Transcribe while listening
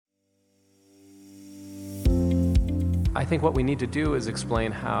I think what we need to do is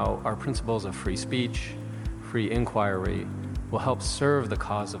explain how our principles of free speech, free inquiry, will help serve the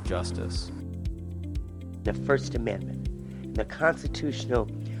cause of justice. The First Amendment, the constitutional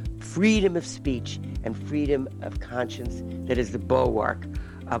freedom of speech and freedom of conscience that is the bulwark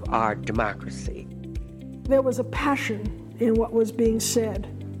of our democracy. There was a passion in what was being said,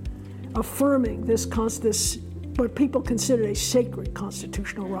 affirming this what people considered a sacred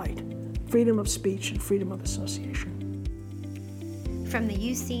constitutional right, freedom of speech and freedom of association. From the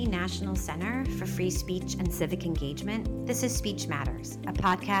UC National Center for Free Speech and Civic Engagement, this is Speech Matters, a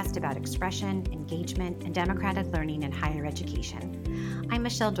podcast about expression, engagement, and democratic learning in higher education. I'm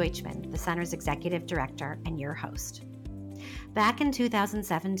Michelle Deutschman, the Center's Executive Director and your host. Back in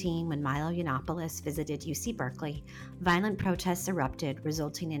 2017, when Milo Yiannopoulos visited UC Berkeley, violent protests erupted,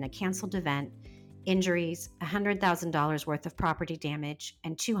 resulting in a canceled event, injuries, $100,000 worth of property damage,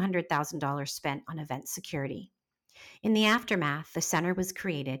 and $200,000 spent on event security. In the aftermath, the center was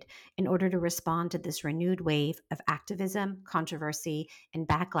created in order to respond to this renewed wave of activism, controversy, and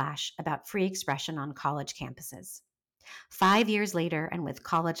backlash about free expression on college campuses. 5 years later, and with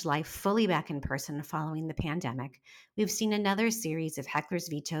college life fully back in person following the pandemic, we've seen another series of heckler's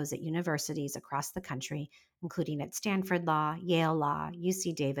vetoes at universities across the country, including at Stanford Law, Yale Law,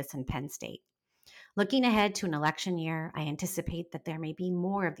 UC Davis, and Penn State. Looking ahead to an election year, I anticipate that there may be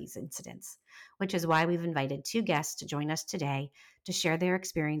more of these incidents, which is why we've invited two guests to join us today to share their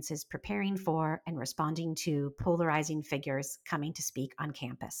experiences preparing for and responding to polarizing figures coming to speak on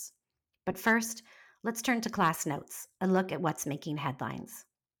campus. But first, let's turn to class notes, a look at what's making headlines.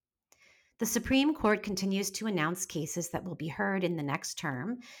 The Supreme Court continues to announce cases that will be heard in the next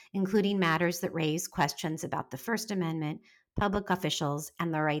term, including matters that raise questions about the First Amendment, public officials,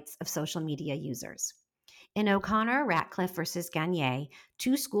 and the rights of social media users. In O'Connor, Ratcliffe versus Gagne,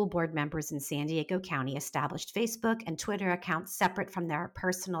 two school board members in San Diego County established Facebook and Twitter accounts separate from their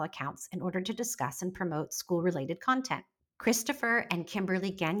personal accounts in order to discuss and promote school-related content. Christopher and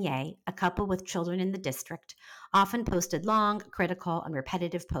Kimberly Gagne, a couple with children in the district, often posted long, critical, and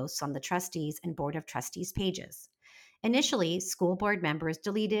repetitive posts on the trustees and board of trustees pages. Initially, school board members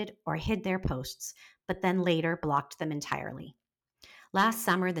deleted or hid their posts, but then later blocked them entirely. Last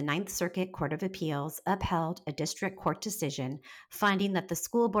summer, the Ninth Circuit Court of Appeals upheld a district court decision finding that the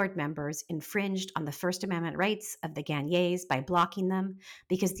school board members infringed on the First Amendment rights of the Gagnes by blocking them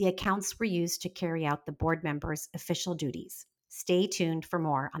because the accounts were used to carry out the board members' official duties. Stay tuned for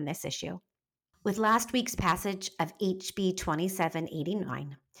more on this issue. With last week's passage of HB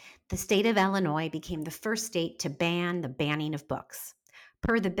 2789, the state of Illinois became the first state to ban the banning of books.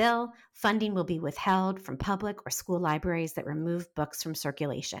 Per the bill, funding will be withheld from public or school libraries that remove books from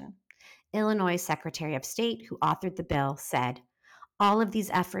circulation. Illinois Secretary of State, who authored the bill, said, "All of these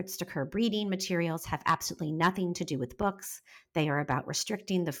efforts to curb reading materials have absolutely nothing to do with books. They are about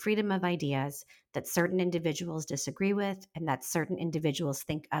restricting the freedom of ideas that certain individuals disagree with and that certain individuals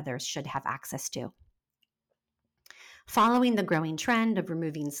think others should have access to." Following the growing trend of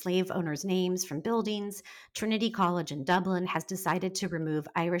removing slave owners' names from buildings, Trinity College in Dublin has decided to remove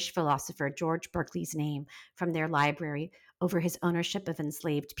Irish philosopher George Berkeley's name from their library over his ownership of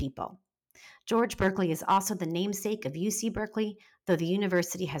enslaved people. George Berkeley is also the namesake of UC Berkeley, though the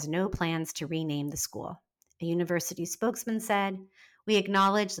university has no plans to rename the school. A university spokesman said, "We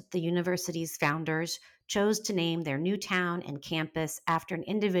acknowledge that the university's founders chose to name their new town and campus after an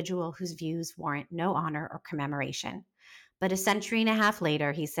individual whose views warrant no honor or commemoration. But a century and a half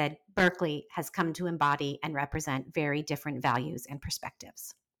later," he said, "Berkeley has come to embody and represent very different values and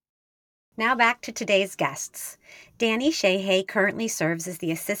perspectives." Now back to today's guests. Danny Sheehy currently serves as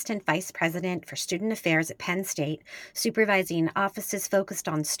the Assistant Vice President for Student Affairs at Penn State, supervising offices focused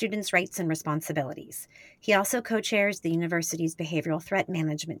on students' rights and responsibilities. He also co-chairs the university's Behavioral Threat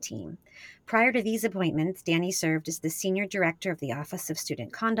Management team. Prior to these appointments, Danny served as the Senior Director of the Office of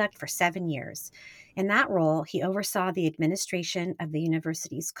Student Conduct for 7 years. In that role, he oversaw the administration of the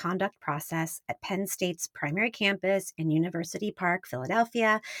university's conduct process at Penn State's primary campus in University Park,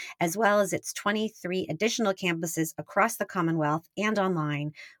 Philadelphia, as well as its 23 additional campuses across the Commonwealth and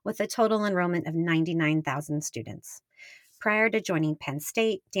online, with a total enrollment of 99,000 students. Prior to joining Penn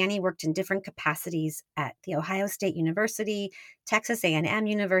State, Danny worked in different capacities at The Ohio State University, Texas A&M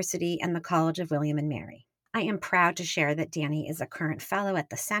University, and the College of William and Mary. I am proud to share that Danny is a current fellow at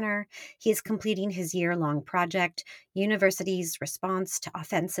the center. He is completing his year-long project, University's Response to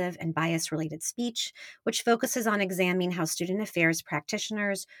Offensive and Bias-Related Speech, which focuses on examining how student affairs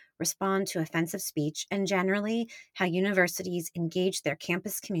practitioners respond to offensive speech and generally how universities engage their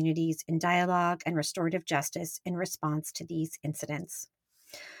campus communities in dialogue and restorative justice in response to these incidents.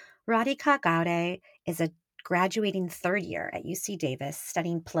 Radhika Gowde is a graduating third year at UC Davis,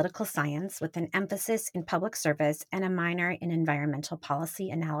 studying political science with an emphasis in public service and a minor in environmental policy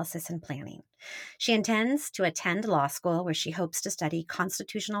analysis and planning. She intends to attend law school, where she hopes to study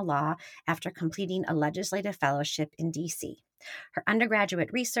constitutional law after completing a legislative fellowship in DC. Her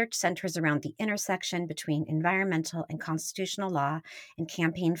undergraduate research centers around the intersection between environmental and constitutional law and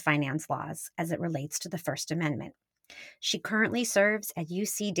campaign finance laws as it relates to the First Amendment. She currently serves as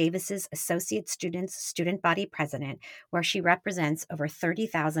UC Davis's Associate Students Student Body President, where she represents over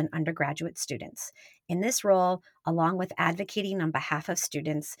 30,000 undergraduate students. In this role, along with advocating on behalf of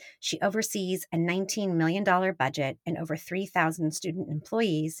students, she oversees a $19 million budget and over 3,000 student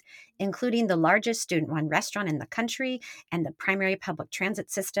employees, including the largest student-run restaurant in the country and the primary public transit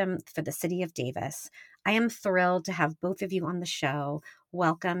system for the city of Davis. I am thrilled to have both of you on the show.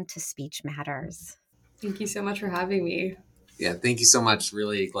 Welcome to Speech Matters. Thank you so much for having me. Yeah, thank you so much.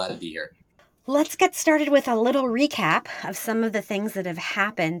 Really glad to be here. Let's get started with a little recap of some of the things that have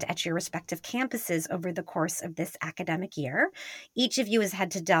happened at your respective campuses over the course of this academic year. Each of you has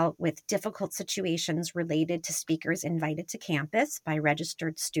had to deal with difficult situations related to speakers invited to campus by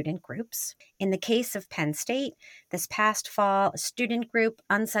registered student groups. In the case of Penn State, this past fall, a student group,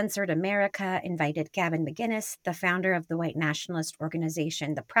 Uncensored America, invited Gavin McInnes, the founder of the white nationalist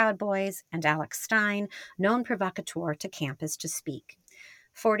organization The Proud Boys, and Alex Stein, known provocateur, to campus to speak.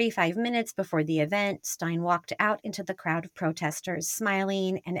 45 minutes before the event, Stein walked out into the crowd of protesters,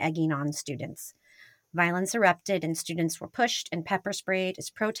 smiling and egging on students. Violence erupted and students were pushed and pepper sprayed as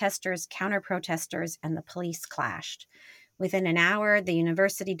protesters, counter-protesters, and the police clashed. Within an hour, the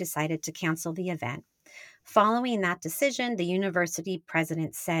university decided to cancel the event. Following that decision, the university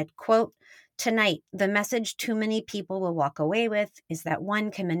president said, quote, "Tonight, the message too many people will walk away with is that one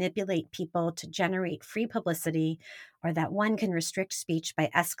can manipulate people to generate free publicity, or that one can restrict speech by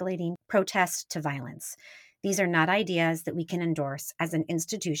escalating protest to violence. These are not ideas that we can endorse as an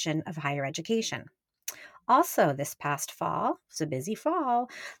institution of higher education." Also, this past fall, it was a busy fall,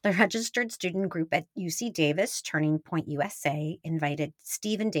 the registered student group at UC Davis, Turning Point USA, invited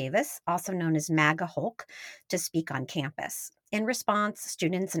Stephen Davis, also known as MAGA Hulk, to speak on campus. In response,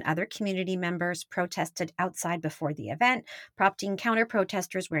 students and other community members protested outside before the event, prompting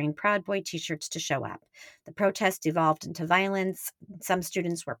counter-protesters wearing Proud Boy t-shirts to show up. The protest evolved into violence. Some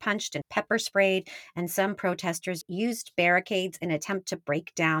students were punched and pepper sprayed, and some protesters used barricades in an attempt to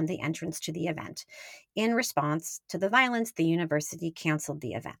break down the entrance to the event. In response to the violence, the university canceled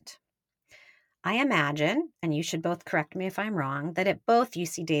the event. I imagine, and you should both correct me if I'm wrong, that at both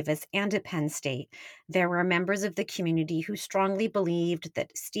UC Davis and at Penn State, there were members of the community who strongly believed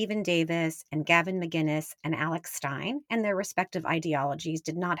that Stephen Davis and Gavin McInnes and Alex Stein and their respective ideologies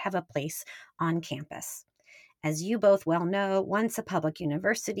did not have a place on campus. As you both well know, once a public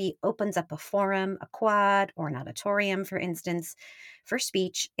university opens up a forum, a quad, or an auditorium, for instance, for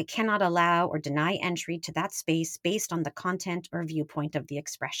speech, it cannot allow or deny entry to that space based on the content or viewpoint of the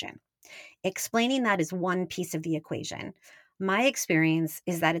expression. Explaining that is one piece of the equation. My experience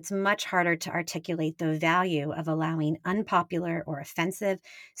is that it's much harder to articulate the value of allowing unpopular or offensive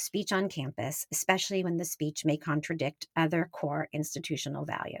speech on campus, especially when the speech may contradict other core institutional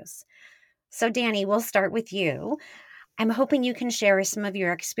values. So, Danny, we'll start with you. I'm hoping you can share some of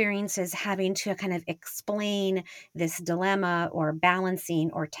your experiences having to kind of explain this dilemma or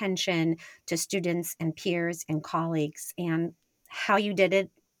balancing or tension to students and peers and colleagues, and how you did it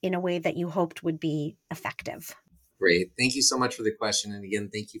in a way that you hoped would be effective. Great. Thank you so much for the question. And again,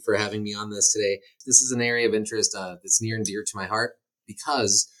 thank you for having me on this today. This is an area of interest that's near and dear to my heart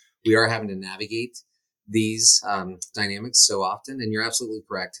because we are having to navigate these dynamics so often. And you're absolutely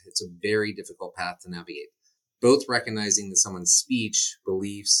correct. It's a very difficult path to navigate. Both recognizing that someone's speech,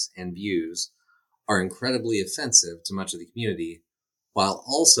 beliefs, and views are incredibly offensive to much of the community, while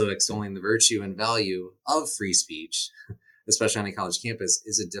also extolling the virtue and value of free speech, especially on a college campus,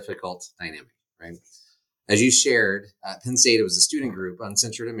 is a difficult dynamic, right? As you shared, at Penn State, it was a student group,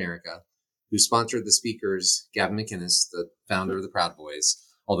 Uncensored America, who sponsored the speakers, Gavin McInnes, the founder of the Proud Boys,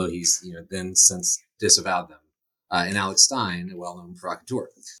 although he's then since disavowed them, and Alex Stein, a well-known provocateur.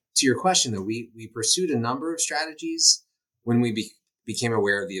 To your question, though, we pursued a number of strategies when we became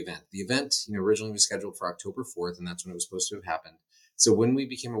aware of the event. The event, originally was scheduled for October 4th, and that's when it was supposed to have happened. So when we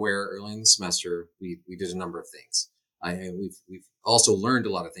became aware early in the semester, we did a number of things. We've also learned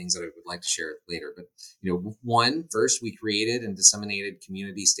a lot of things that I would like to share later. But, first, we created and disseminated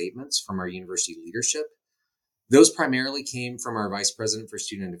community statements from our university leadership. Those primarily came from our Vice President for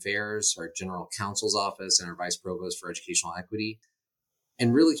Student Affairs, our General Counsel's Office, and our Vice Provost for Educational Equity,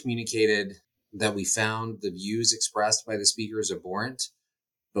 and really communicated that we found the views expressed by the speakers abhorrent,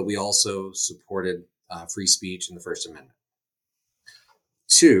 but we also supported free speech and the First Amendment.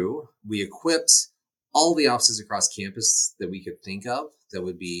 2, we equipped all the offices across campus that we could think of that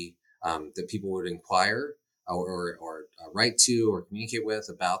would be that people would inquire or write to or communicate with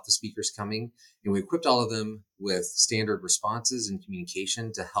about the speakers coming. And we equipped all of them with standard responses and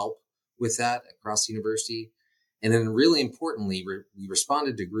communication to help with that across the university. And then really importantly, we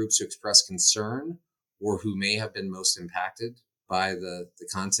responded to groups who expressed concern or who may have been most impacted by the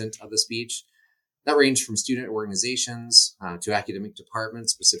content of the speech. That ranged from student organizations to academic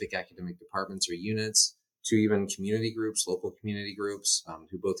departments, specific academic departments or units, to even community groups, local community groups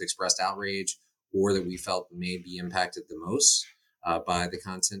who both expressed outrage or that we felt may be impacted the most by the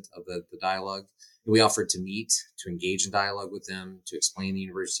content of the dialogue. And we offered to meet, to engage in dialogue with them, to explain the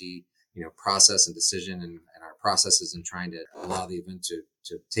university, process and decision and our processes in trying to allow the event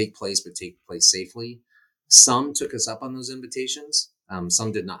to take place, but take place safely. Some took us up on those invitations.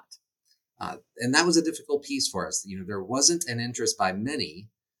 Some did not. And that was a difficult piece for us. There wasn't an interest by many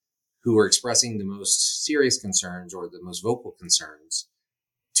who were expressing the most serious concerns or the most vocal concerns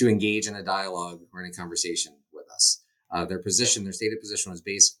to engage in a dialogue or in a conversation with us. Their stated position was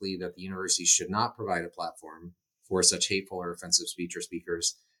basically that the university should not provide a platform for such hateful or offensive speech or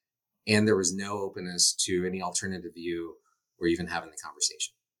speakers. And there was no openness to any alternative view or even having the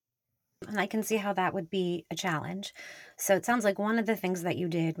conversation. And I can see how that would be a challenge. So it sounds like one of the things that you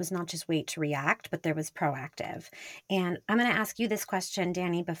did was not just wait to react, but there was proactive. And I'm going to ask you this question,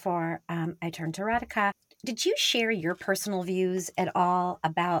 Danny, before I turn to Radhika. Did you share your personal views at all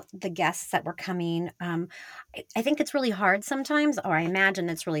about the guests that were coming? I think it's really hard sometimes, or I imagine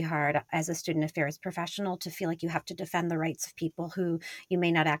it's really hard as a student affairs professional to feel like you have to defend the rights of people who you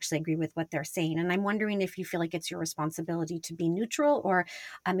may not actually agree with what they're saying. And I'm wondering if you feel like it's your responsibility to be neutral, or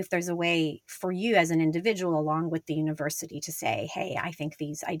if there's a way for you as an individual along with the university to say, hey, I think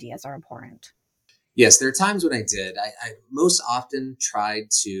these ideas are important. Yes, there are times when I did. I most often tried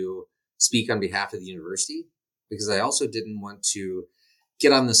to speak on behalf of the university because I also didn't want to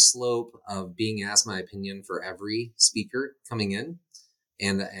get on the slope of being asked my opinion for every speaker coming in.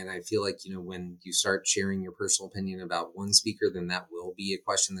 And I feel like, when you start sharing your personal opinion about one speaker, then that will be a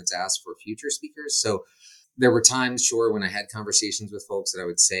question that's asked for future speakers. So there were times, sure, when I had conversations with folks that I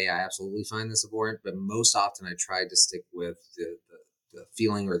would say, I absolutely find this abhorrent, but most often I tried to stick with the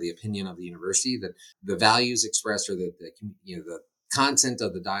feeling or the opinion of the university, that the values expressed or the content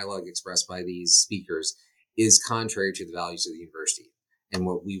of the dialogue expressed by these speakers is contrary to the values of the university and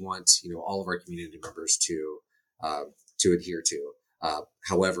what we want, all of our community members to adhere to.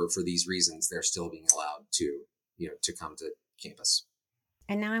 However, for these reasons, they're still being allowed to come to campus.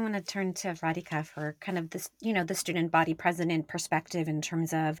 And now I want to turn to Radhika for kind of this, the student body president perspective in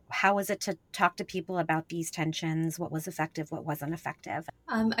terms of how was it to talk to people about these tensions? What was effective? What wasn't effective?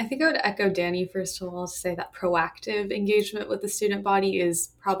 I think I would echo Danny, first of all, to say that proactive engagement with the student body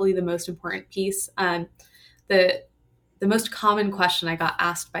is probably the most important piece. The most common question I got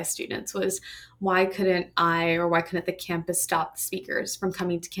asked by students was, why couldn't the campus stop the speakers from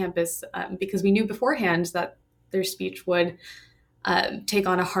coming to campus? Because we knew beforehand that their speech would take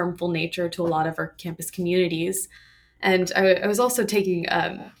on a harmful nature to a lot of our campus communities. And I was also taking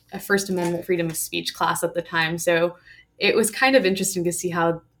a First Amendment freedom of speech class at the time. So it was kind of interesting to see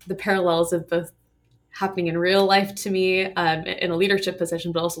how the parallels of both happening in real life to me in a leadership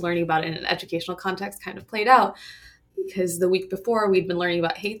position, but also learning about it in an educational context kind of played out. Because the week before we'd been learning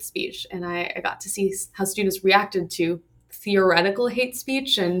about hate speech, and I got to see how students reacted to theoretical hate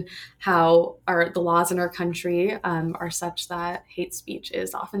speech and how the laws in our country are such that hate speech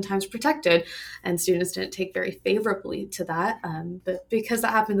is oftentimes protected, and students didn't take very favorably to that. But because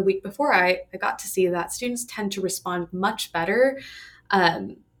that happened the week before, I got to see that students tend to respond much better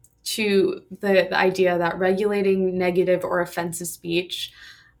to the idea that regulating negative or offensive speech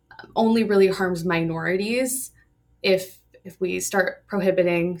only really harms minorities. If we start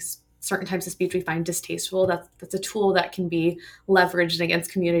prohibiting certain types of speech we find distasteful, that's a tool that can be leveraged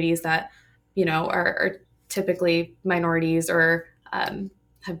against communities that, are typically minorities or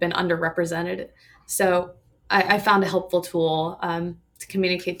have been underrepresented. So I found a helpful tool to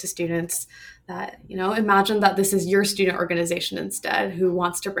communicate to students that, imagine that this is your student organization instead who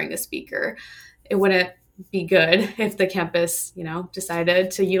wants to bring a speaker. It wouldn't be good if the campus,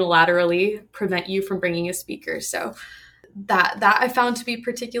 decided to unilaterally prevent you from bringing a speaker. So that I found to be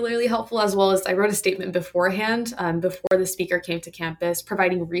particularly helpful, as well as I wrote a statement beforehand, before the speaker came to campus,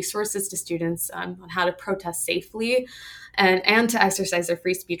 providing resources to students on how to protest safely and to exercise their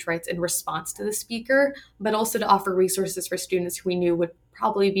free speech rights in response to the speaker, but also to offer resources for students who we knew would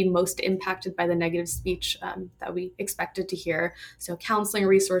probably be most impacted by the negative speech that we expected to hear. So counseling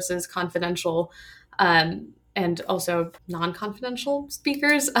resources, confidential and also non-confidential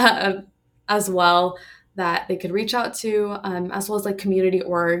speakers as well that they could reach out to, as well as like community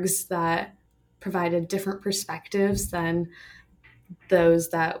orgs that provided different perspectives than those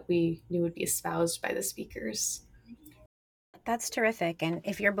that we knew would be espoused by the speakers. That's terrific. And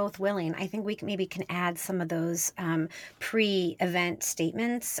if you're both willing, I think we maybe can add some of those pre-event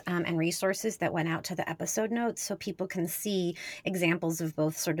statements and resources that went out to the episode notes so people can see examples of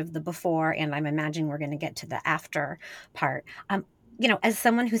both sort of the before and I'm imagining we're going to get to the after part. As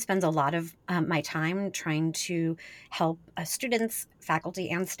someone who spends a lot of my time trying to help students,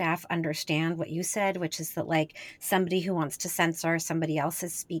 faculty, and staff understand what you said, which is that like somebody who wants to censor somebody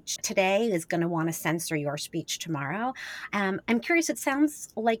else's speech today is going to want to censor your speech tomorrow. I'm curious, it sounds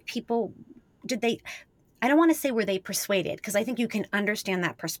like people, did they, I don't want to say were they persuaded, because I think you can understand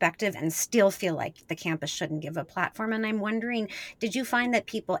that perspective and still feel like the campus shouldn't give a platform. And I'm wondering, did you find that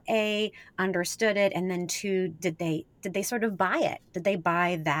people, A, understood it, and then two, did they sort of buy it? Did they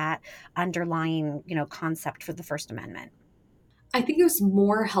buy that underlying, concept for the First Amendment? I think it was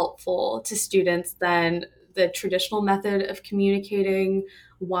more helpful to students than the traditional method of communicating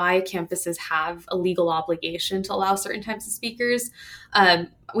why campuses have a legal obligation to allow certain types of speakers.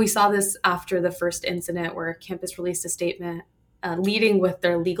 We saw this after the first incident where campus released a statement leading with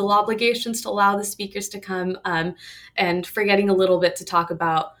their legal obligations to allow the speakers to come, and forgetting a little bit to talk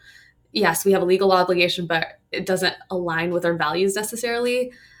about, yes, we have a legal obligation, but it doesn't align with our values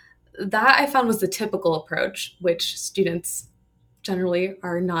necessarily. That I found was the typical approach, which students generally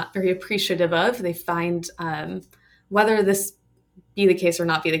are not very appreciative of. They find, whether this be the case or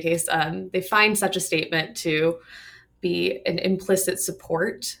not be the case, they find such a statement to be an implicit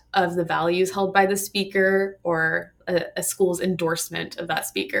support of the values held by the speaker or a school's endorsement of that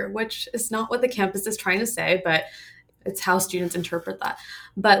speaker, which is not what the campus is trying to say, but it's how students interpret that.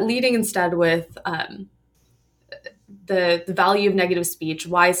 But leading instead with the value of negative speech,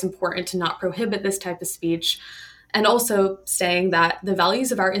 why it's important to not prohibit this type of speech, and also saying that the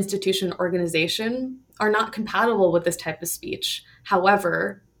values of our institution organization are not compatible with this type of speech.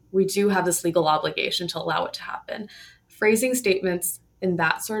 However, we do have this legal obligation to allow it to happen. Phrasing statements in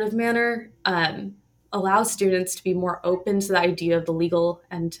that sort of manner allows students to be more open to the idea of the legal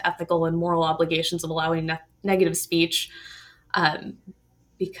and ethical and moral obligations of allowing negative speech,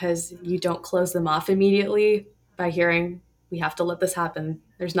 because you don't close them off immediately by hearing, we have to let this happen.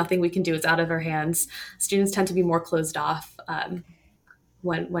 There's nothing we can do. It's out of our hands. Students tend to be more closed off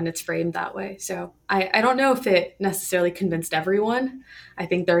when it's framed that way. So I don't know if it necessarily convinced everyone. I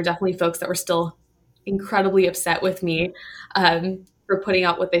think there are definitely folks that were still incredibly upset with me for putting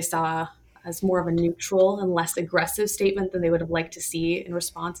out what they saw as more of a neutral and less aggressive statement than they would have liked to see in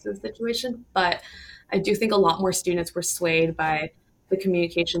response to the situation. But I do think a lot more students were swayed by the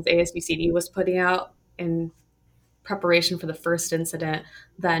communications ASBCD was putting out in preparation for the first incident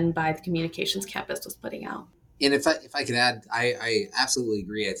than by the communications campus was putting out. And if I could add, I absolutely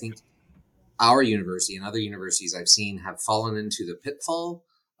agree. I think our university and other universities I've seen have fallen into the pitfall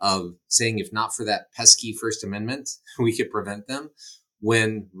of saying, if not for that pesky First Amendment, we could prevent them,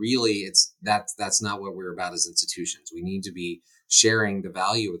 when really that's not what we're about as institutions. We need to be sharing the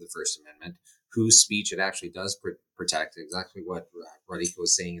value of the First Amendment, whose speech it actually does protect, exactly what Radhika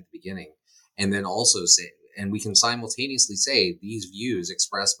was saying at the beginning. And then also say, and we can simultaneously say these views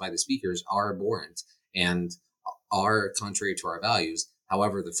expressed by the speakers are abhorrent and are contrary to our values.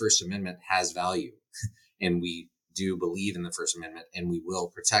 However, the First Amendment has value, and we do believe in the First Amendment, and we will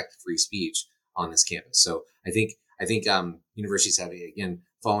protect free speech on this campus. So I think universities have again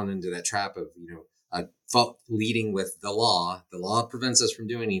fallen into that trap of leading with the law. The law prevents us from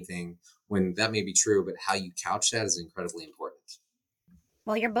doing anything, when that may be true, but how you couch that is incredibly important.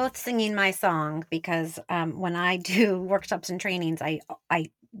 Well, you're both singing my song because when I do workshops and trainings,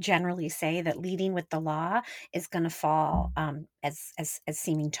 I generally say that leading with the law is going to fall as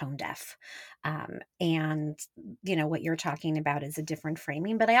seeming tone deaf, and what you're talking about is a different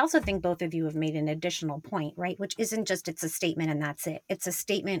framing. But I also think both of you have made an additional point, right? Which isn't just it's a statement and that's it. It's a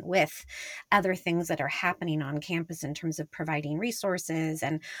statement with other things that are happening on campus in terms of providing resources,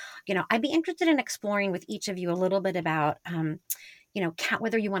 and I'd be interested in exploring with each of you a little bit about.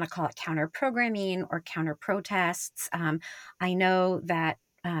 Whether you want to call it counter programming or counter protests. I know that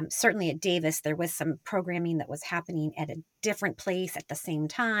certainly at Davis, there was some programming that was happening at a different place at the same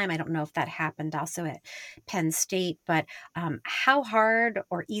time. I don't know if that happened also at Penn State, but how hard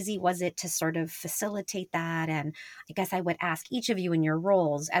or easy was it to sort of facilitate that? And I guess I would ask each of you in your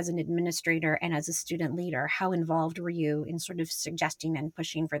roles as an administrator and as a student leader, how involved were you in sort of suggesting and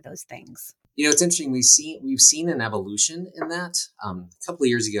pushing for those things? It's interesting. We've seen an evolution in that. A couple of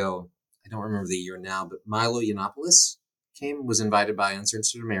years ago, I don't remember the year now, but Milo Yiannopoulos was invited by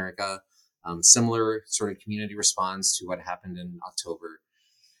Uncensored America, similar sort of community response to what happened in October.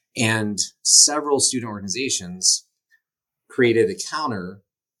 And several student organizations created a counter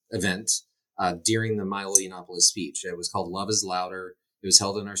event during the Milo Yiannopoulos speech. It was called Love is Louder. It was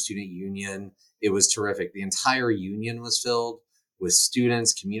held in our student union. It was terrific. The entire union was filled with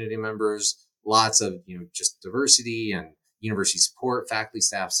students, community members, lots of, just diversity and university support, faculty,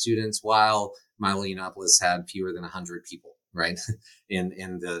 staff, students, while Milo Yiannopoulos had fewer than 100 people, right, in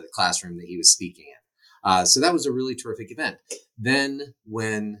the classroom that he was speaking in. So that was a really terrific event. Then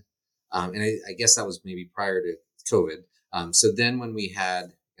when, and I guess that was maybe prior to COVID. So then when we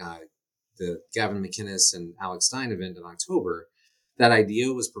had the Gavin McInnes and Alex Stein event in October, that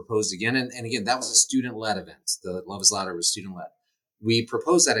idea was proposed again. And again, that was a student-led event. The Love is Louder was student-led. We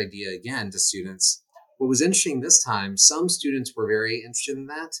proposed that idea again to students. What was interesting this time, some students were very interested in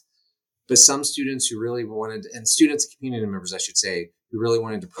that, but some students who really wanted, and students and community members, I should say, who really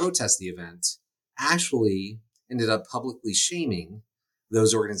wanted to protest the event, actually ended up publicly shaming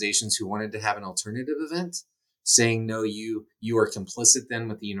those organizations who wanted to have an alternative event, saying, no, you are complicit then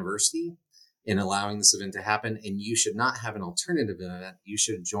with the university in allowing this event to happen, and you should not have an alternative event. You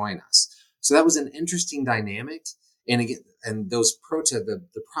should join us. So that was an interesting dynamic. And again, and those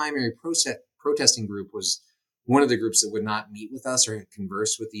the primary protesting group was one of the groups that would not meet with us or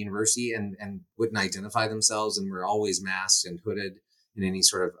converse with the university and wouldn't identify themselves, and were always masked and hooded in any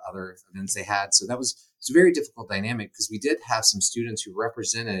sort of other events they had. So that was a very difficult dynamic, because we did have some students who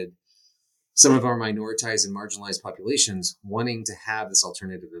represented some of our minoritized and marginalized populations wanting to have this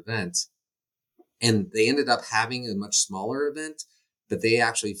alternative event. And they ended up having a much smaller event, but they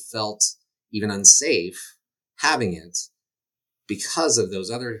actually felt even unsafe having it because of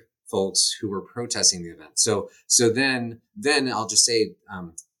those other folks who were protesting the event. So then I'll just say,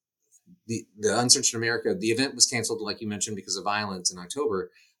 the Uncensored America, the event was canceled, like you mentioned, because of violence in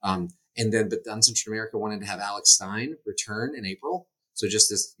October. But the Uncensored America wanted to have Alex Stein return in April. So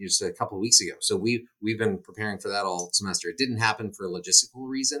just a couple of weeks ago. So we've been preparing for that all semester. It didn't happen for logistical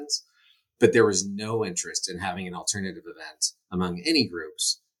reasons, but there was no interest in having an alternative event among any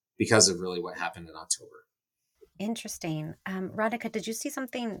groups because of really what happened in October. Interesting. Radhika, did you see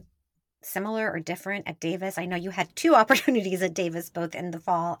something similar or different at Davis? I know you had 2 opportunities at Davis, both in the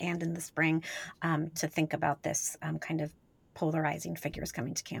fall and in the spring, to think about this kind of polarizing figures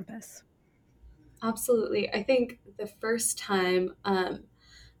coming to campus. Absolutely. I think the first time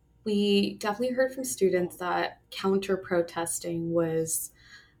we definitely heard from students that counter protesting was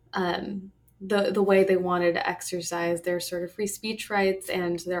the way they wanted to exercise their sort of free speech rights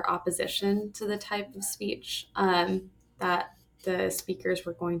and their opposition to the type of speech that the speakers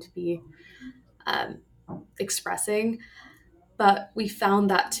were going to be expressing. But we found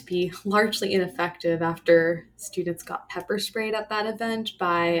that to be largely ineffective after students got pepper sprayed at that event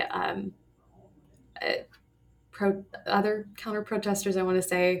by other counter protesters, I want to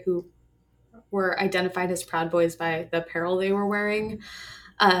say, who were identified as Proud Boys by the apparel they were wearing.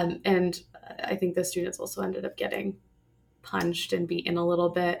 And I think the students also ended up getting punched and beaten a little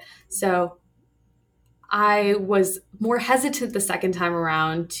bit. So I was more hesitant the second time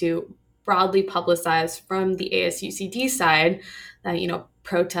around to broadly publicize from the ASUCD side that,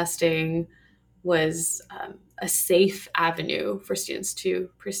 protesting was a safe avenue for students to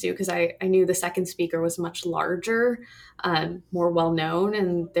pursue, because I knew the second speaker was much larger, more well-known,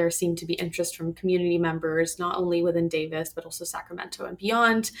 and there seemed to be interest from community members, not only within Davis, but also Sacramento and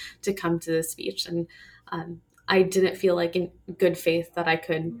beyond, to come to the speech. And I didn't feel like in good faith that I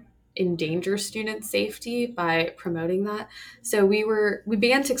could endanger student safety by promoting that. So we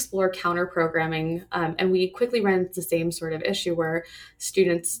began to explore counter programming, and we quickly ran into the same sort of issue where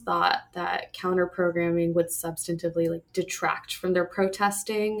students thought that counter programming would substantively detract from their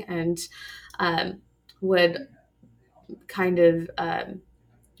protesting and would kind of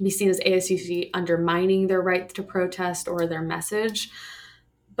be seen as ASUC undermining their right to protest or their message.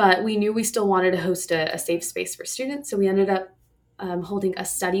 But we knew we still wanted to host a safe space for students, so we ended up holding a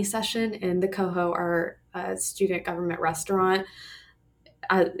study session in the Coho, our student government restaurant.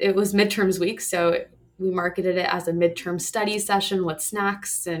 It was midterms week, so we marketed it as a midterm study session with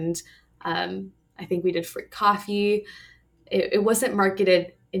snacks, and I think we did free coffee. It wasn't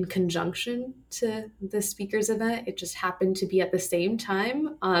marketed in conjunction to the speakers event. It just happened to be at the same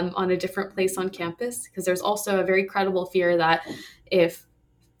time on a different place on campus, because there's also a very credible fear that if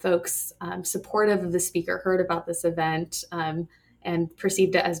folks supportive of the speaker heard about this event and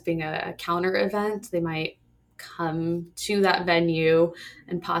perceived it as being a counter event, they might come to that venue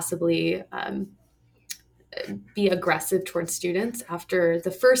and possibly be aggressive towards students. After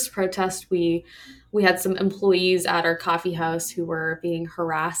the first protest, we had some employees at our coffee house who were being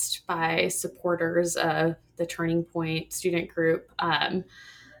harassed by supporters of the Turning Point student group,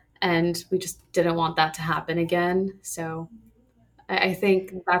 and we just didn't want that to happen again. So I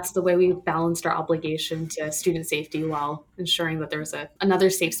think that's the way we've balanced our obligation to student safety while ensuring that there's another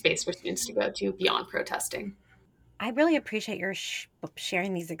safe space for students to go to beyond protesting. I really appreciate your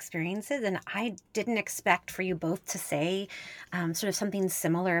sharing these experiences, and I didn't expect for you both to say sort of something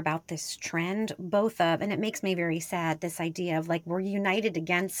similar about this trend. Both of, and it makes me very sad, this idea of like we're united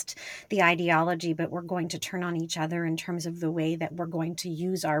against the ideology, but we're going to turn on each other in terms of the way that we're going to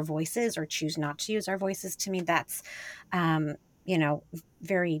use our voices or choose not to use our voices. To me, that's um, you know,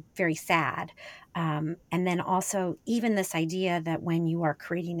 very, very sad. And then also, even this idea that when you are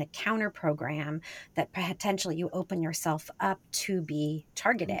creating a counter program, that potentially you open yourself up to be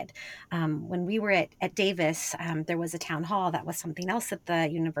targeted. When we were at Davis, there was a town hall. That was something else that the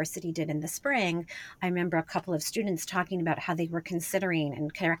university did in the spring. I remember a couple of students talking about how they were considering,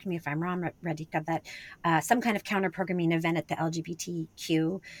 and correct me if I'm wrong, Radhika, that some kind of counter programming event at the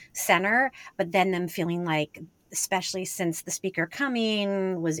LGBTQ center, but then them feeling like, especially since the speaker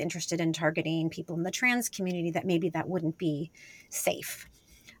coming was interested in targeting people in the trans community, that maybe that wouldn't be safe.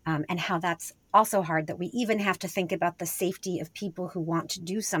 And how that's also hard, that we even have to think about the safety of people who want to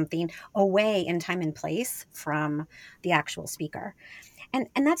do something away in time and place from the actual speaker. And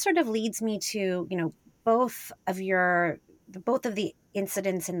that sort of leads me to, both of your both of the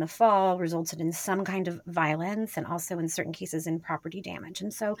incidents in the fall resulted in some kind of violence and also in certain cases in property damage.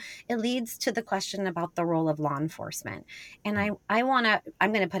 And so it leads to the question about the role of law enforcement. And I'm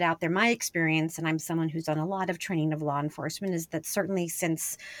going to put out there my experience, and I'm someone who's done a lot of training of law enforcement, is that certainly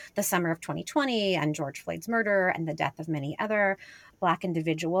since the summer of 2020 and George Floyd's murder and the death of many other Black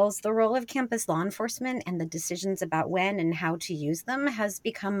individuals, the role of campus law enforcement and the decisions about when and how to use them has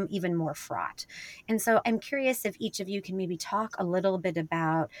become even more fraught. And so I'm curious if each of you can maybe talk a little bit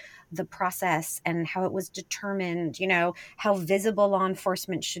about the process and how it was determined, how visible law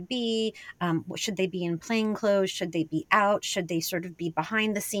enforcement should be. Should they be in plain clothes? Should they be out? Should they sort of be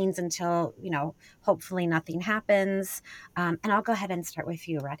behind the scenes until, hopefully nothing happens? And I'll go ahead and start with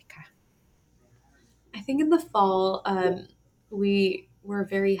you, Radhika. I think in the fall, we were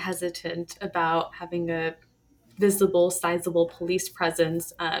very hesitant about having a visible, sizable police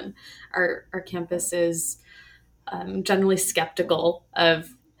presence. Our campus is generally skeptical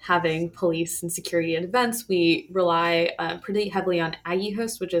of having police and security at events. We rely pretty heavily on Aggie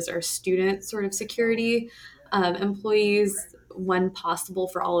Host, which is our student sort of security employees when possible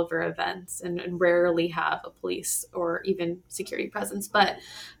for all of our events, and rarely have a police or even security presence. But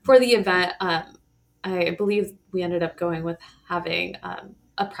for the event, I believe we ended up going with having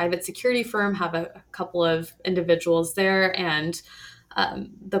a private security firm have a couple of individuals there, and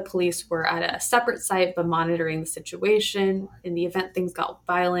the police were at a separate site but monitoring the situation. In the event things got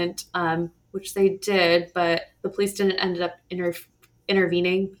violent, which they did, but the police didn't end up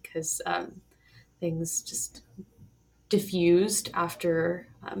intervening because things just diffused after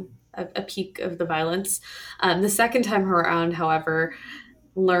a peak of the violence. The second time around, however,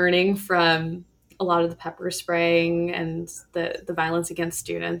 learning from a lot of the pepper spraying and the violence against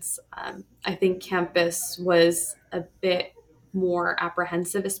students, I think campus was a bit more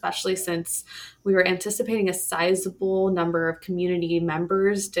apprehensive, especially since we were anticipating a sizable number of community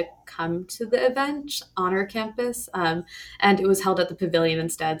members to come to the event on our campus. And it was held at the pavilion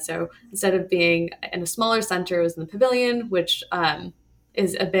instead. So instead of being in a smaller center, it was in the pavilion, which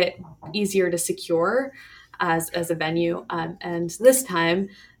is a bit easier to secure as a venue. And this time,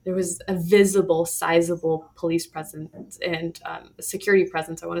 there was a visible, sizable police presence and security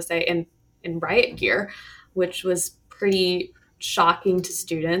presence, I want to say, in riot gear, which was pretty shocking to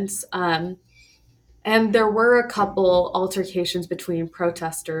students. And there were a couple altercations between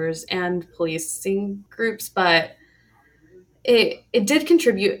protesters and policing groups, but it did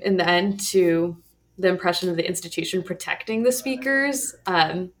contribute in the end to the impression of the institution protecting the speakers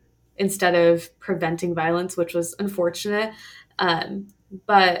instead of preventing violence, which was unfortunate.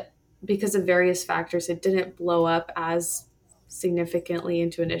 But because of various factors, it didn't blow up as significantly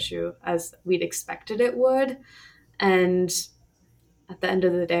into an issue as we'd expected it would. And at the end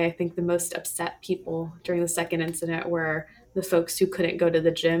of the day, I think the most upset people during the second incident were the folks who couldn't go to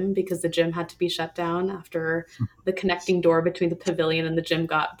the gym because the gym had to be shut down after the connecting door between the pavilion and the gym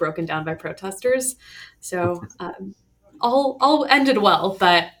got broken down by protesters. So all ended well,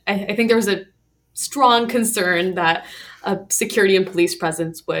 but I think there was a strong concern that a security and police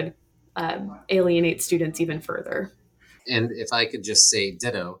presence would alienate students even further. And if I could just say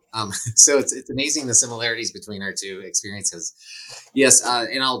ditto. So it's amazing the similarities between our two experiences. Yes,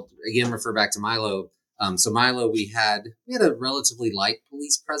 and I'll again refer back to Milo. So Milo, we had a relatively light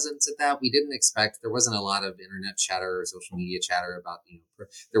police presence at that. We didn't expect, there wasn't a lot of internet chatter or social media chatter about,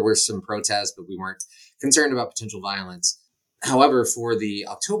 there were some protests, but we weren't concerned about potential violence. However, for the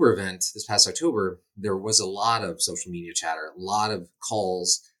October event, this past October, there was a lot of social media chatter, a lot of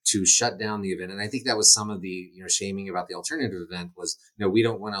calls to shut down the event. And I think that was some of the, shaming about the alternative event was, we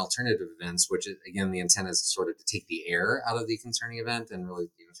don't want alternative events, which again, the intent is sort of to take the air out of the concerning event and really,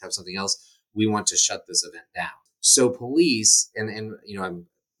 have something else. We want to shut this event down. So police, and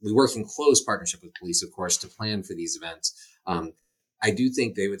we work in close partnership with police, of course, to plan for these events. I do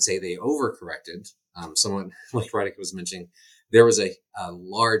think they would say they overcorrected. Someone like Radhika was mentioning, there was a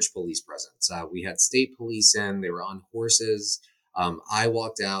large police presence. We had state police in, they were on horses. I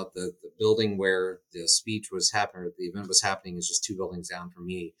walked out the building where the speech was happening, or the event was happening, is just 2 buildings down from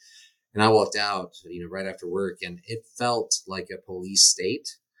me. And I walked out, right after work, and it felt like a police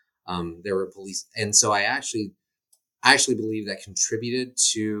state. There were police. And so I actually believe that contributed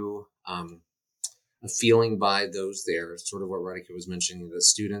to, a feeling by those there, sort of what Radhika was mentioning, the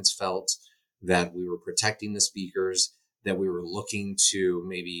students felt that we were protecting the speakers, that we were looking to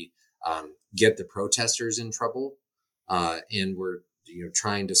maybe get the protesters in trouble, and we're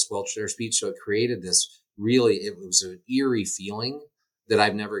trying to squelch their speech. So it created this it was an eerie feeling that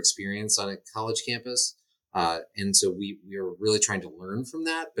I've never experienced on a college campus. And so we are really trying to learn from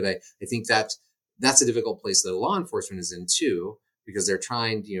that. But I think that's a difficult place that law enforcement is in too, because they're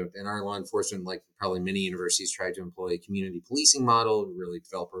trying, and our law enforcement, like probably many universities, try to employ a community policing model, really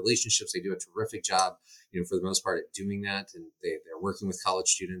develop relationships. They do a terrific job, for the most part at doing that. And they're working with college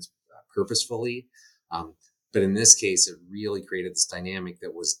students purposefully. But in this case, it really created this dynamic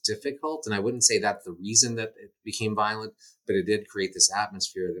that was difficult. And I wouldn't say that's the reason that it became violent, but it did create this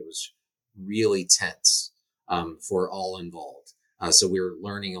atmosphere that was really tense for all involved. So we were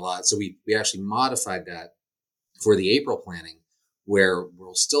learning a lot. So we actually modified that for the April planning, where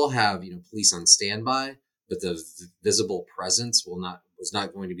we'll still have, police on standby, but the visible presence was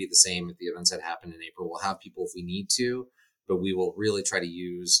not going to be the same at the events that happen in April. We'll have people if we need to, but we will really try to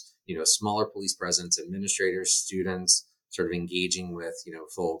use, a smaller police presence, administrators, students, sort of engaging with,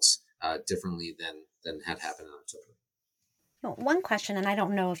 folks differently than had happened in October. One question, and I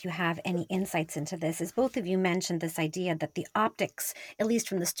don't know if you have any insights into this, is both of you mentioned this idea that the optics, at least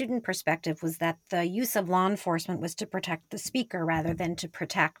from the student perspective, was that the use of law enforcement was to protect the speaker rather than to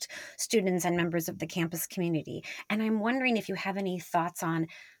protect students and members of the campus community. And I'm wondering if you have any thoughts on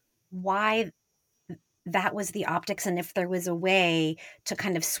why that was the optics, and if there was a way to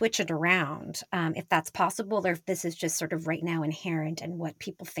kind of switch it around, if that's possible, or if this is just sort of right now inherent in what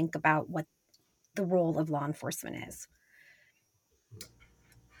people think about what the role of law enforcement is.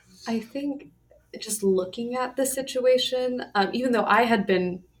 I think just looking at the situation, even though I had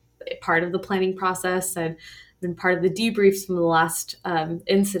been part of the planning process and been part of the debriefs from the last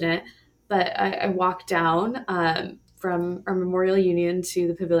incident, but I walked down from our Memorial Union to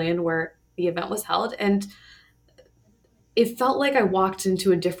the pavilion where the event was held, and it felt like I walked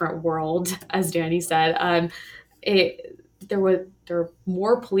into a different world, as Danny said. There were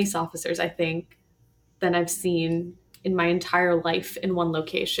more police officers, I think, than I've seen in my entire life in one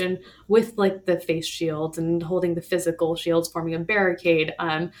location, with like the face shields and holding the physical shields, forming a barricade.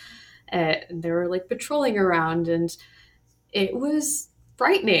 They were like patrolling around, and it was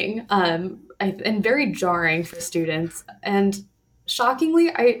frightening and very jarring for students. And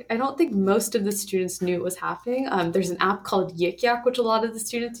shockingly, I don't think most of the students knew it was happening. There's an app called Yik Yak, which a lot of the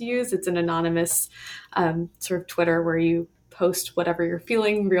students use. It's an anonymous sort of Twitter where you post whatever you're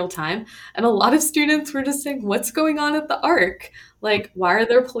feeling real time. And a lot of students were just saying, what's going on at the ARC? Like, why are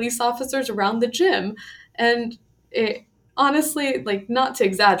there police officers around the gym? And it honestly, like, not to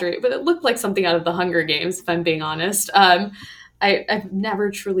exaggerate, but it looked like something out of the Hunger Games, if I'm being honest. I've never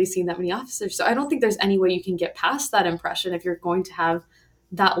truly seen that many officers. So I don't think there's any way you can get past that impression if you're going to have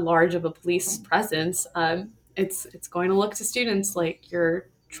that large of a police presence. It's going to look to students like you're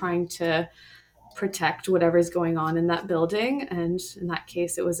trying to protect whatever's going on in that building. And in that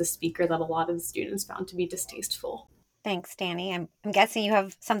case, it was a speaker that a lot of the students found to be distasteful. Thanks, Danny. I'm guessing you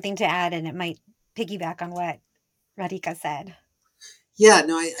have something to add, and it might piggyback on what Radhika said. Yeah,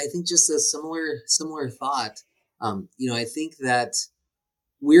 no, I think just a similar thought. I think that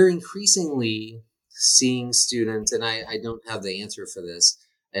we're increasingly seeing students, and I don't have the answer for this,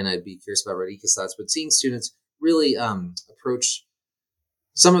 and I'd be curious about Radhika's thoughts, but seeing students really approach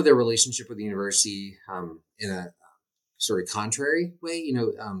some of their relationship with the university in a sort of contrary way.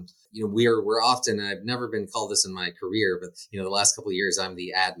 We're often, I've never been called this in my career, but the last couple of years I'm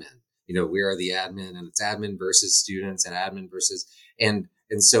the admin. We are the admin, and it's admin versus students and admin versus, and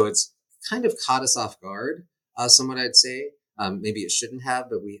so it's kind of caught us off guard, somewhat I'd say. Maybe it shouldn't have,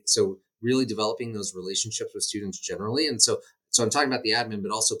 but so really developing those relationships with students generally. And so I'm talking about the admin,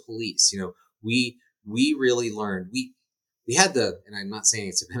 but also police. We really learned, we had and I'm not saying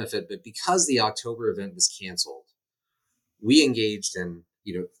it's a benefit, but because the October event was canceled, we engaged in,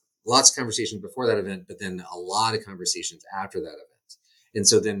 lots of conversations before that event, but then a lot of conversations after that event. And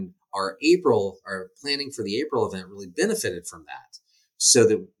so then our planning for the April event really benefited from that, so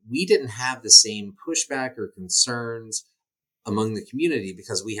that we didn't have the same pushback or concerns among the community,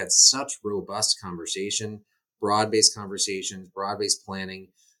 because we had such robust conversation, broad-based conversations, broad-based planning.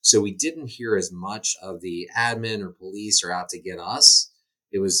 So we didn't hear as much of the admin or police are out to get us.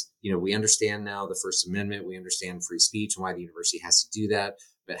 It was, we understand now the First Amendment, we understand free speech and why the university has to do that,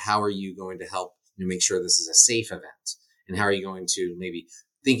 but how are you going to help make sure this is a safe event? And how are you going to maybe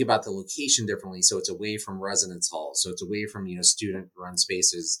think about the location differently, so it's away from residence halls, so it's away from, student run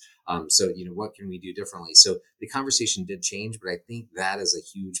spaces. So, what can we do differently? So the conversation did change, but I think that is a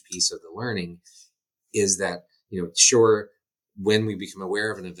huge piece of the learning, is that, sure, when we become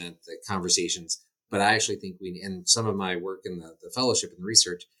aware of an event, the conversations, but I actually think and some of my work in the fellowship and the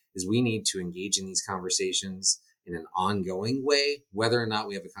research is we need to engage in these conversations in an ongoing way, whether or not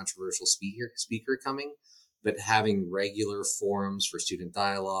we have a controversial speaker coming, but having regular forums for student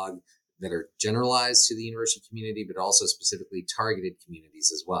dialogue that are generalized to the university community, but also specifically targeted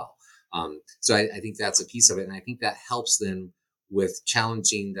communities as well. So I think that's a piece of it. And I think that helps then with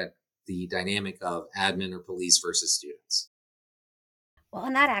challenging the dynamic of admin or police versus students. Well,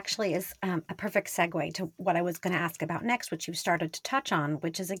 and that actually is a perfect segue to what I was going to ask about next, which you've started to touch on,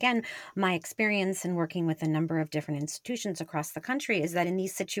 which is, again, my experience in working with a number of different institutions across the country is that in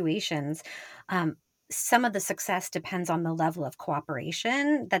these situations, some of the success depends on the level of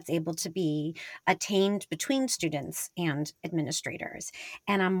cooperation that's able to be attained between students and administrators.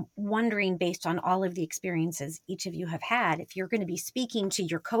 And I'm wondering, based on all of the experiences each of you have had, if you're going to be speaking to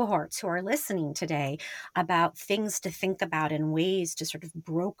your cohorts who are listening today about things to think about and ways to sort of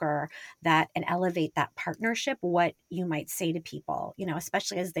broker that and elevate that partnership, what you might say to people,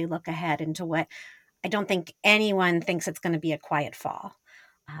 especially as they look ahead into what I don't think anyone thinks it's going to be a quiet fall.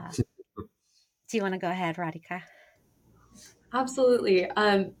 Do you want to go ahead, Radhika? Absolutely.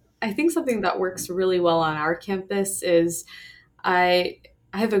 I think something that works really well on our campus is I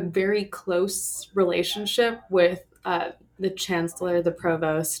have a very close relationship with the chancellor, the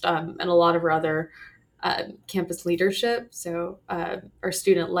provost, and a lot of our other campus leadership. So our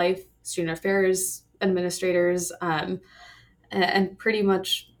student life, student affairs administrators, and pretty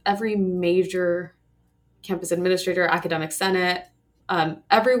much every major campus administrator, academic senate,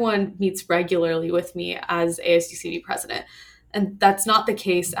 everyone meets regularly with me as ASUCD president. And that's not the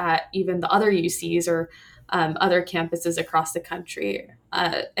case at even the other UCs or other campuses across the country.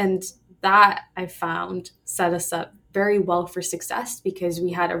 And that I found set us up very well for success, because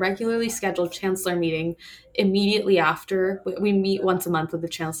we had a regularly scheduled chancellor meeting immediately after. We meet once a month with the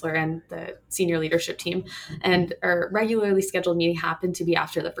chancellor and the senior leadership team, and our regularly scheduled meeting happened to be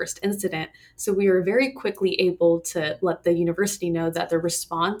after the first incident. So we were very quickly able to let the university know that the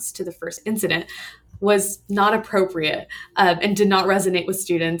response to the first incident was not appropriate, and did not resonate with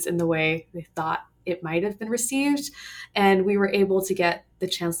students in the way they thought it might have been received. And we were able to get the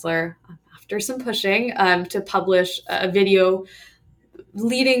chancellor, after some pushing, to publish a video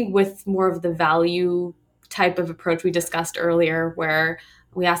leading with more of the value type of approach we discussed earlier, where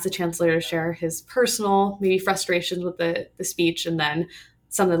we asked the chancellor to share his personal, maybe frustrations with the speech, and then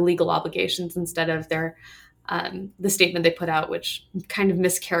some of the legal obligations instead of the statement they put out, which kind of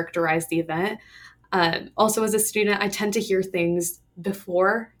mischaracterized the event. Also, as a student, I tend to hear things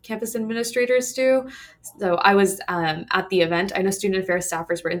before campus administrators do. So I was at the event. I know student affairs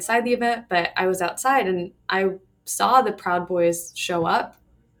staffers were inside the event, but I was outside and I saw the Proud Boys show up.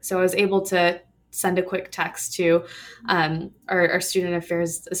 So I was able to send a quick text to our student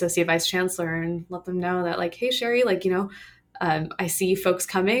affairs associate vice chancellor and let them know that, like, hey, Sherry, I see folks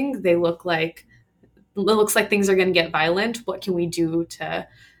coming. It looks like things are going to get violent. What can we do to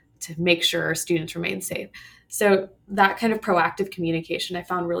make sure our students remain safe? So that kind of proactive communication I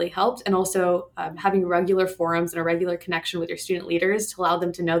found really helped. And also having regular forums and a regular connection with your student leaders to allow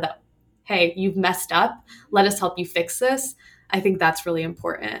them to know that, hey, you've messed up. Let us help you fix this. I think that's really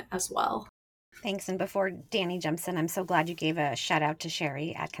important as well. Thanks. And before Danny jumps in, I'm so glad you gave a shout out to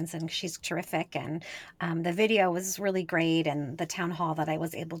Sherry Atkinson. She's terrific. And the video was really great. And the town hall that I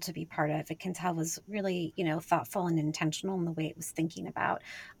was able to be part of, it can tell was really, thoughtful and intentional in the way it was thinking about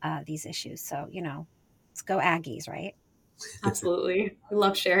these issues. So, let's go Aggies, right? Absolutely. We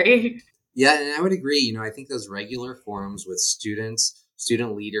love Sherry. Yeah, and I would agree. I think those regular forums with students,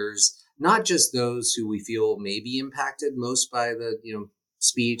 student leaders, not just those who we feel may be impacted most by the,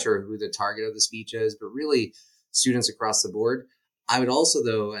 speech or who the target of the speech is, but really students across the board. I would also,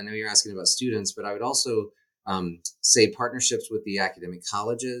 though, I know you're asking about students, but I would also say partnerships with the academic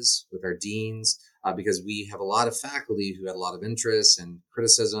colleges, with our deans, because we have a lot of faculty who had a lot of interest and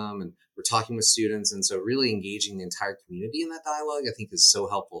criticism, and we're talking with students. And so really engaging the entire community in that dialogue, I think is so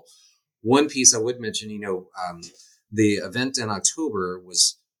helpful. One piece I would mention, the event in October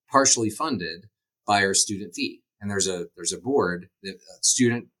was partially funded by our student fee. And there's a board, a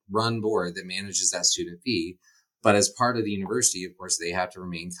student run board that manages that student fee. But as part of the university, of course, they have to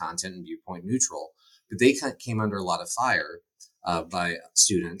remain content and viewpoint neutral. But they came under a lot of fire by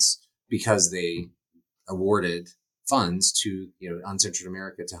students because they awarded funds to Uncensored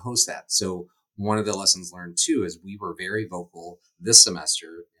America to host that. So one of the lessons learned too is we were very vocal this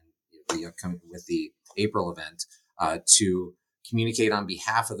semester in the upcoming with the April event to communicate on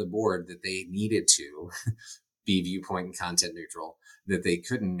behalf of the board that they needed to be viewpoint and content neutral, that they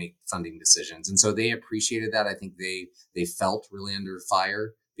couldn't make funding decisions. And so they appreciated that. I think they felt really under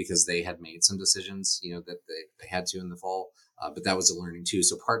fire because they had made some decisions, that they had to in the fall. But that was a learning too.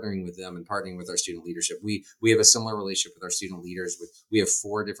 So partnering with them and partnering with our student leadership, we have a similar relationship with our student leaders. We have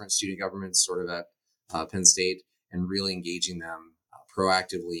 4 different student governments sort of at Penn State, and really engaging them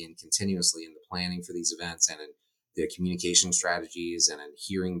proactively and continuously in the planning for these events and in the communication strategies and in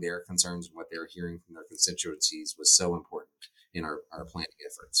hearing their concerns and what they're hearing from their constituencies was so important in our planning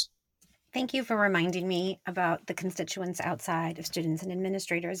efforts. Thank you for reminding me about the constituents outside of students and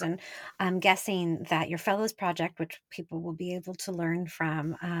administrators. And I'm guessing that your Fellows Project, which people will be able to learn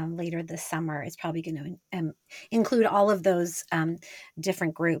from later this summer, is probably going to include all of those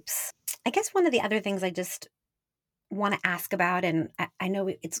different groups. I guess one of the other things I just want to ask about, and I know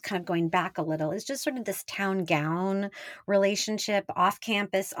it's kind of going back a little, is just sort of this town gown relationship, off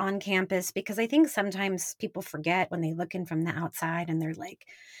campus, on campus, because I think sometimes people forget when they look in from the outside and they're like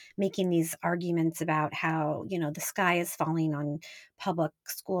making these arguments about how, the sky is falling on public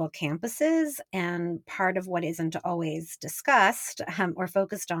school campuses. And part of what isn't always discussed or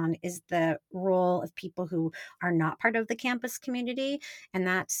focused on is the role of people who are not part of the campus community. And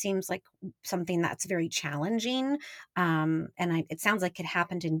that seems like something that's very challenging. It sounds like it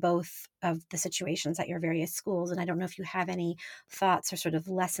happened in both of the situations at your various schools. And I don't know if you have any thoughts or sort of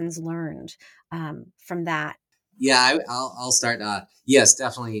lessons learned from that. Yeah, I'll start. Yes,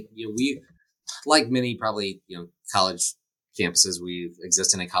 definitely. We, like many probably, college campuses, we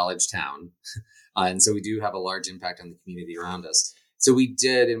exist in a college town. And so we do have a large impact on the community around us. So we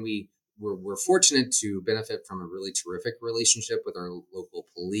did, and we're fortunate to benefit from a really terrific relationship with our local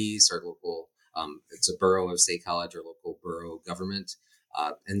police, our local, it's a borough of State College, our local borough government.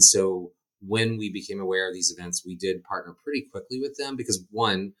 And so when we became aware of these events, we did partner pretty quickly with them because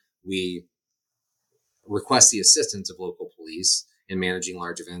one, we request the assistance of local police in managing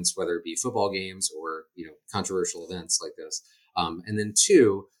large events, whether it be football games or, controversial events like this. And then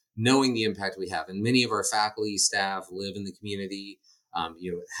 2, knowing the impact we have. And many of our faculty, staff live in the community,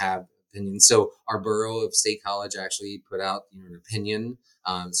 have opinions. So our borough of State College actually put out an opinion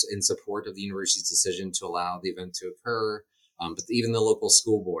in support of the university's decision to allow the event to occur. But even the local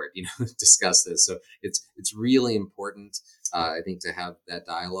school board, discussed this. So it's really important, I think, to have that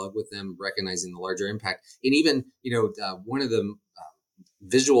dialogue with them, recognizing the larger impact. And even, one of the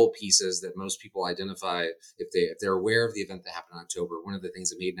visual pieces that most people identify if they're aware of the event that happened in October, one of the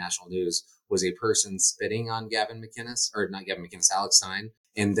things that made national news was a person spitting on Alex Stein,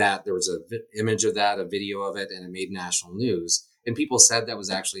 and that there was image of that, a video of it, and it made national news. And people said that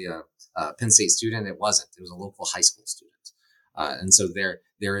was actually a Penn State student. It wasn't. It was a local high school student. And so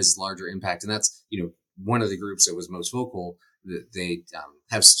there is larger impact. And that's, one of the groups that was most vocal. They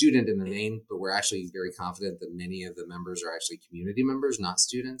have student in the name, but we're actually very confident that many of the members are actually community members, not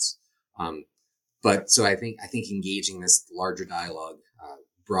students. But so I think engaging this larger dialogue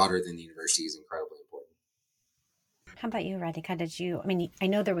broader than the university is incredibly important. How about you, Radhika? I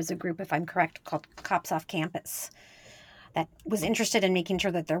know there was a group, if I'm correct, called Cops Off Campus that was interested in making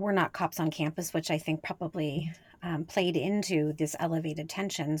sure that there were not cops on campus, which I think probably played into this elevated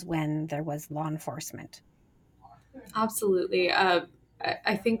tensions when there was law enforcement. Absolutely. I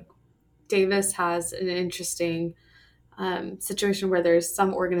think Davis has an interesting situation where there's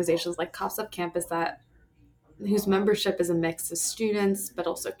some organizations like Cops Up Campus whose membership is a mix of students, but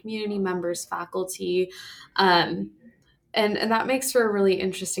also community members, faculty, and that makes for a really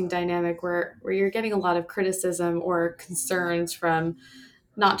interesting dynamic where you're getting a lot of criticism or concerns from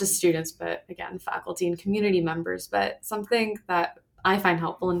not just students, but again, faculty and community members. But something that I find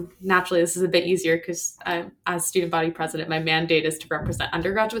helpful, and naturally this is a bit easier because as student body president, my mandate is to represent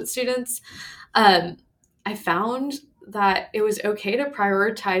undergraduate students. I found that it was okay to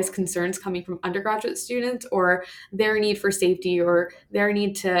prioritize concerns coming from undergraduate students or their need for safety or their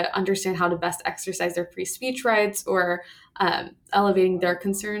need to understand how to best exercise their free speech rights or elevating their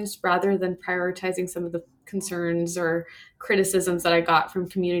concerns rather than prioritizing some of the concerns or criticisms that I got from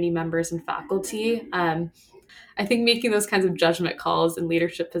community members and faculty. I think making those kinds of judgment calls in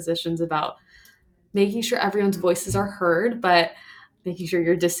leadership positions about making sure everyone's voices are heard, but making sure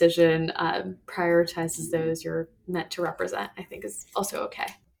your decision prioritizes those you're meant to represent, I think is also okay.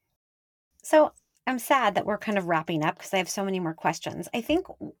 So I'm sad that we're kind of wrapping up because I have so many more questions. I think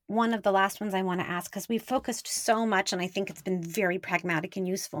one of the last ones I want to ask, because we've focused so much, and I think it's been very pragmatic and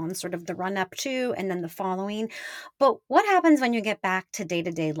useful in sort of the run up to and then the following. But what happens when you get back to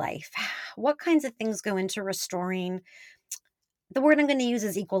day-to-day life? What kinds of things go into restoring? The word I'm going to use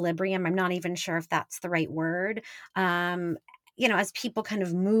is equilibrium. I'm not even sure if that's the right word. Um, as people kind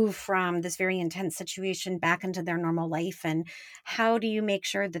of move from this very intense situation back into their normal life, and how do you make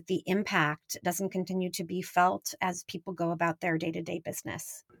sure that the impact doesn't continue to be felt as people go about their day-to-day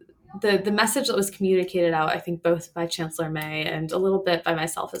business? The message that was communicated out, I think both by Chancellor May and a little bit by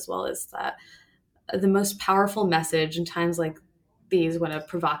myself as well, is that the most powerful message in times like these, when a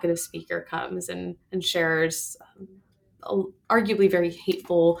provocative speaker comes and shares arguably very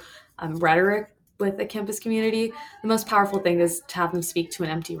hateful rhetoric with the campus community, the most powerful thing is to have them speak to an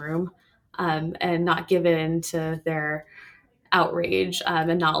empty room and not give in to their outrage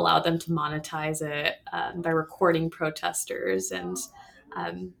and not allow them to monetize it by recording protesters and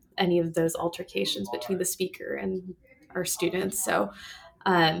any of those altercations between the speaker and our students. So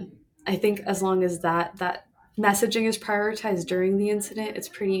I think as long as that messaging is prioritized during the incident, it's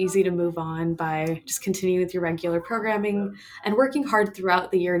pretty easy to move on by just continuing with your regular programming and working hard throughout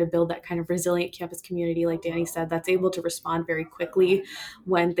the year to build that kind of resilient campus community, like Danny said, that's able to respond very quickly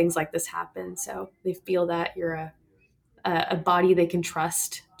when things like this happen. So they feel that you're a body they can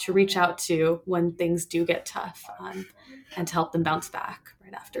trust to reach out to when things do get tough and to help them bounce back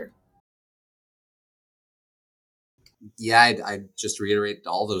right after. Yeah, I'd just reiterate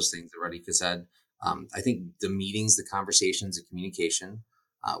all those things that Radhika said. I think the meetings, the conversations, the communication,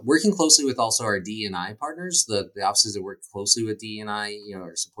 working closely with also our DEI partners, the offices that work closely with DEI,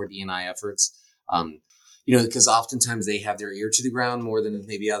 or support DEI efforts. Because oftentimes they have their ear to the ground more than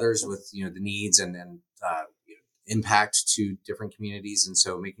maybe others with, the needs and impact to different communities. And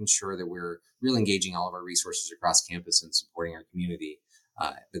so making sure that we're really engaging all of our resources across campus and supporting our community,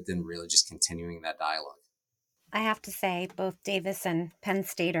 but then really just continuing that dialogue. I have to say, both Davis and Penn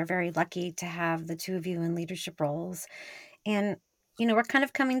State are very lucky to have the two of you in leadership roles. And, we're kind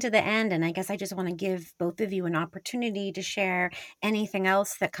of coming to the end, and I guess I just want to give both of you an opportunity to share anything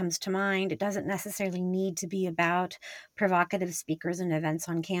else that comes to mind. It doesn't necessarily need to be about provocative speakers and events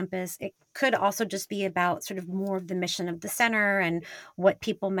on campus. It could also just be about sort of more of the mission of the center and what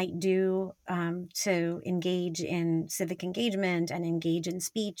people might do to engage in civic engagement and engage in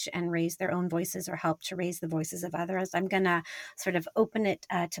speech and raise their own voices or help to raise the voices of others. I'm going to sort of open it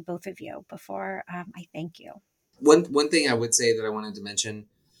to both of you before I thank you. One thing I would say that I wanted to mention,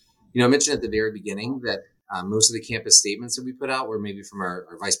 I mentioned at the very beginning that most of the campus statements that we put out were maybe from our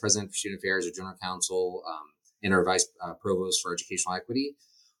vice president for student affairs or general counsel and our vice provost for educational equity.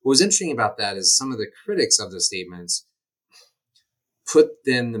 What was interesting about that is some of the critics of those statements put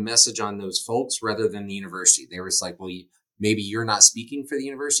then the message on those folks rather than the university. They were just like, well, maybe you're not speaking for the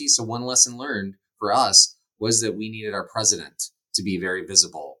university. So one lesson learned for us was that we needed our president to be very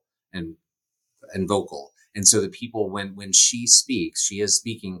visible and vocal. And so the people, when she speaks, she is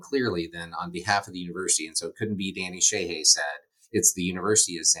speaking clearly then on behalf of the university. And so it couldn't be Danny Shehay said, it's the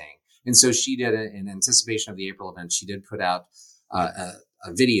university is saying. And so she did, in anticipation of the April event, she did put out a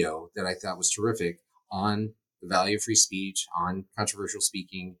video that I thought was terrific on the value of free speech, on controversial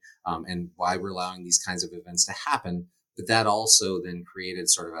speaking, and why we're allowing these kinds of events to happen. But that also then created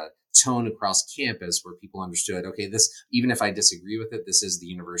sort of a tone across campus where people understood, okay, this, even if I disagree with it, this is the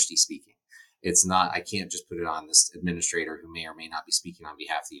university speaking. It's not, I can't just put it on this administrator who may or may not be speaking on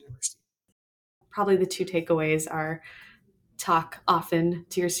behalf of the university. Probably the two takeaways are talk often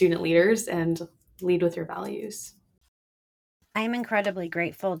to your student leaders and lead with your values. I am incredibly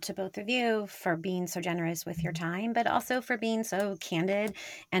grateful to both of you for being so generous with your time, but also for being so candid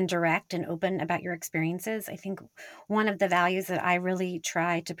and direct and open about your experiences. I think one of the values that I really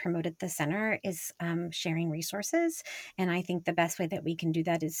try to promote at the center is sharing resources. And I think the best way that we can do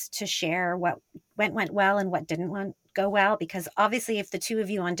that is to share what went well and what didn't go well, because obviously if the two of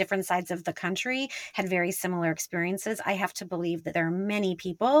you on different sides of the country had very similar experiences, I have to believe that there are many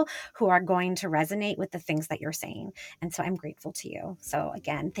people who are going to resonate with the things that you're saying. And so I'm grateful to you. So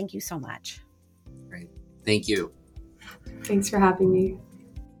again, thank you so much. Great. Thank you. Thanks for having me.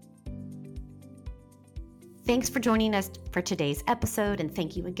 Thanks for joining us for today's episode, and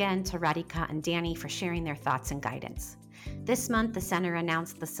thank you again to Radhika and Danny for sharing their thoughts and guidance. This month, the Center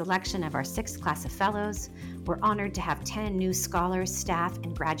announced the selection of our 6th class of fellows. We're honored to have 10 new scholars, staff,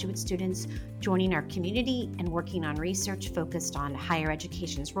 and graduate students joining our community and working on research focused on higher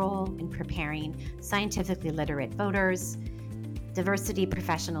education's role in preparing scientifically literate voters, diversity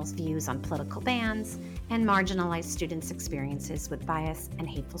professionals' views on political bans, and marginalized students' experiences with bias and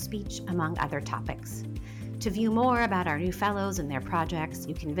hateful speech, among other topics. To view more about our new fellows and their projects,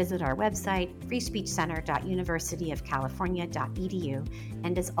 you can visit our website, freespeechcenter.universityofcalifornia.edu.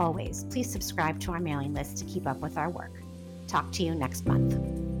 And as always, please subscribe to our mailing list to keep up with our work. Talk to you next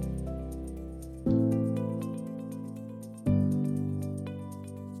month.